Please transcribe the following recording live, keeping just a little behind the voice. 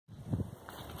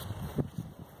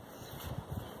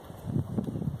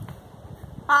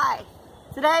Hi,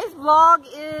 today's vlog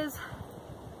is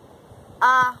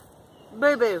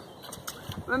boo-boo.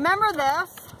 Remember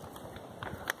this,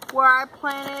 where I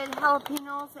planted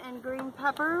jalapenos and green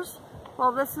peppers?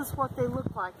 Well, this is what they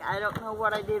look like. I don't know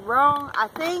what I did wrong. I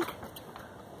think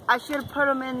I should have put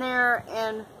them in there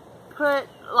and put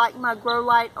like my grow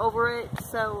light over it.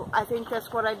 So I think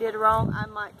that's what I did wrong. I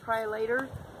might try later.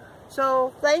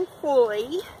 So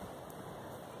thankfully,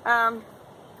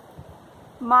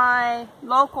 my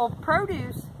local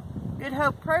produce, Good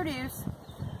Hope Produce,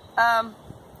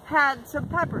 had some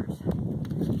peppers.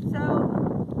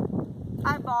 So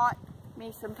I bought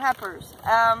me some peppers.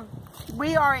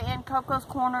 We are in Coco's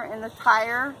Corner in the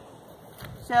tire.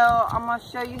 So I'm going to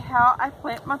show you how I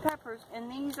plant my peppers.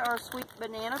 And these are sweet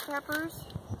banana peppers.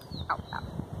 Ow,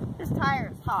 ow. This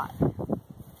tire is hot.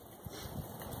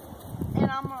 And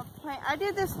I'm going to plant, I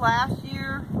did this last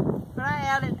year, but I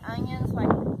added onions like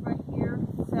right here.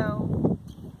 So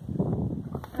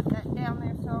I'll put that down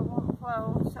there so it won't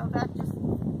flow. So that just,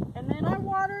 and then I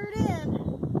water it in.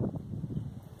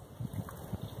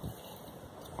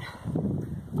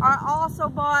 I also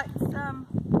bought some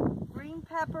green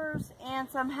peppers and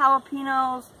some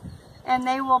jalapenos, and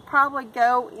they will probably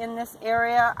go in this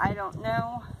area. I don't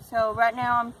know. So right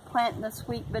now I'm planting the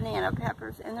sweet banana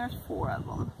peppers, and there's 4 of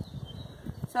them.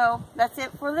 So that's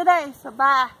it for the day. So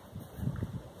bye.